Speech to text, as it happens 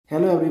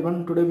Hello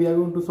everyone, today we are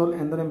going to solve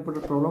another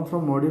important problem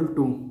from module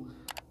 2,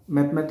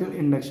 Mathematical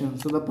Induction.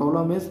 So the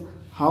problem is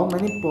how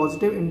many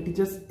positive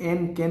integers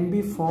n can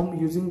be formed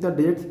using the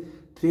digits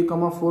 3,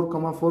 4,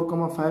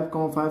 4, 5,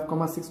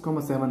 5, 6,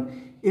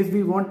 7 if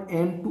we want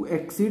n to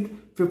exceed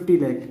 50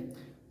 lakh.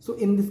 So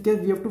in this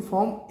case we have to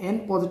form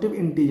n positive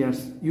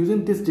integers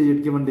using this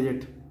digit, given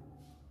digit.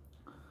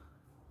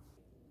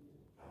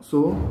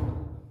 So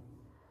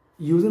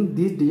using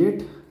this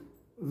digit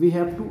we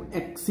have to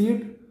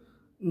exceed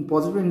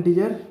positive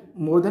integer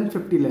more than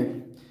 50 lakh.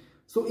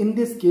 So in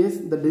this case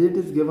the digit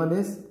is given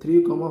as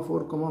 3, 4,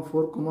 4,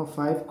 5,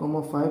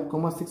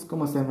 5, 6,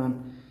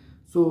 7.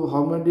 So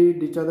how many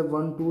digits are there?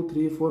 1, 2,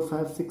 3, 4,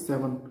 5, 6,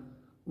 7.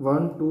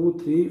 1, 2,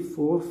 3,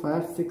 4,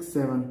 5, 6,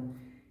 7.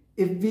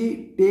 If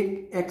we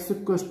take x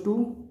equals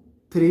to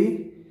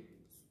 3,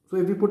 so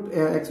if we put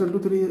x equal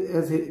to 3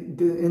 as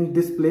in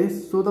this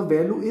place, so the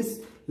value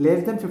is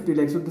less than 50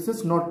 lakh. So this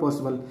is not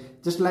possible.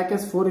 Just like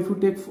as 4, if you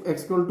take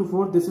x equal to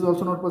 4, this is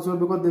also not possible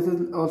because this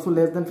is also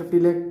less than 50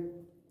 lakh.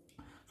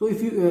 So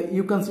if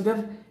you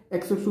consider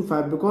x equals to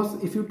 5, because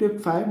if you take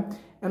 5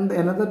 and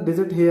another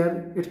digit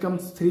here, it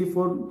comes 3,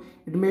 4,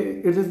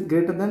 it is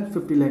greater than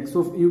 50 lakh.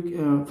 So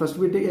you first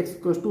we take x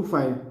equals to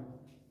 5.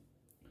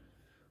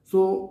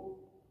 So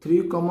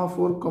 3, 4,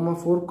 4,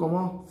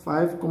 5,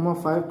 5,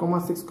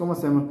 6,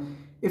 7.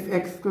 If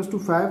x equals to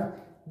 5,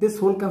 this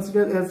whole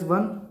considered as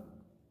 1.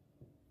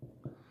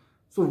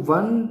 So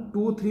 1,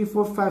 2, 3,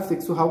 4, 5,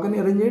 6. So how can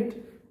you arrange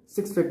it?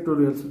 6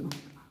 factorials.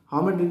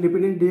 How many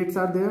repeating digits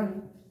are there?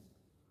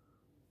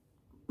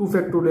 2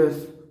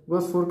 factorials.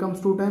 Because 4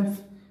 comes 2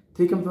 times,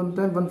 3 comes 1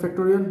 time, 1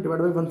 factorial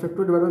divided by 1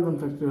 factorial divided by 1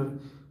 factorial.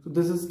 So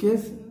this is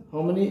case,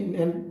 how many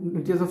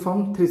integers are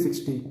formed?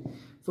 360.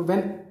 So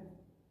when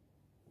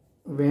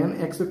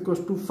x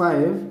equals to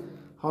 5,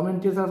 how many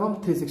integers are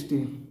formed?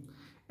 360.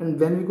 And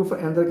when we go for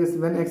another case,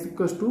 when x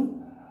equals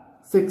to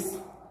 6,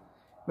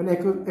 when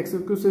x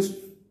equals to 6,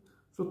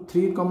 so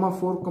 3, 4,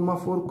 4,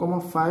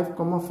 5, 5,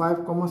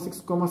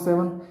 6,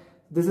 7.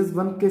 This is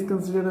one case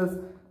considered as,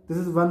 this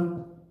is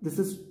 1, this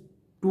is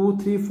 2,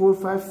 3, 4,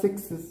 5,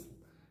 6.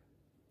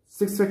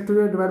 6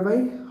 factorial divided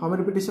by, how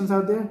many repetitions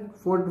are there?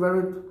 4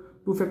 divided by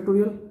 2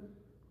 factorial.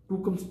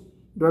 2 comes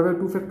divided by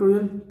 2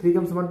 factorial. 3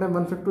 comes 1 time,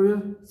 1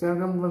 factorial. 7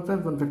 comes 1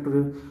 time, 1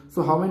 factorial.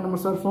 So how many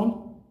numbers are formed?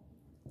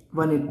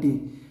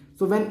 180.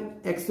 So when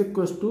x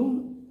equals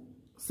to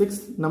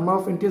 6, number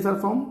of integers are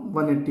formed?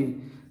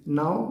 180.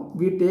 Now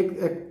we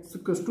take x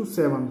equals to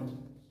 7.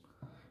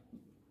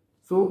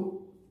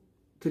 So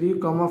 3,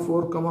 4, 4,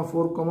 5,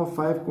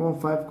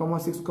 5,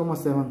 6,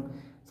 7.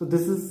 So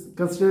this is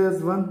considered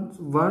as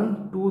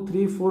 1, 2,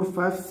 3, 4,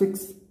 5,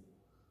 6.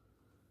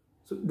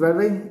 So divided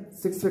by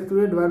 6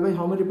 factorial divided by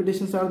how many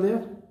repetitions are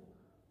there?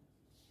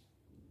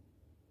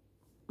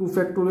 2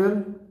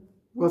 factorial,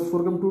 because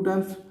 4 come 2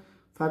 times,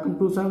 5 come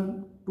 2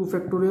 times, 2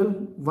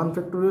 factorial, 1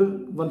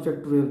 factorial, 1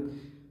 factorial.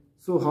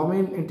 So how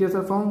many integers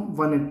are formed?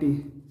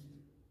 180.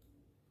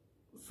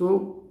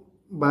 So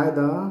by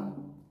the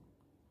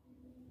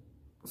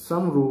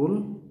sum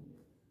rule,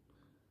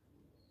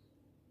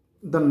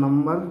 the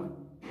number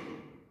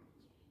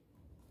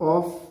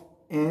of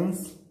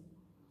n's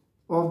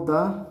of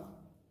the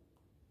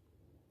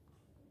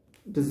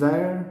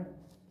desired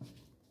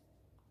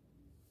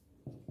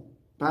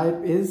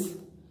type is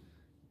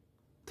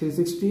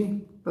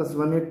 360 plus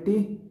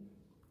 180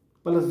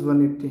 plus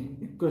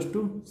 180 equals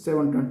to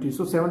 720.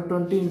 So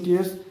 720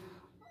 integers,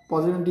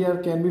 positive integer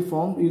can be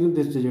formed using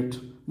this digit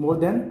more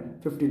than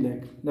 50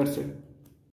 lakh. That's it.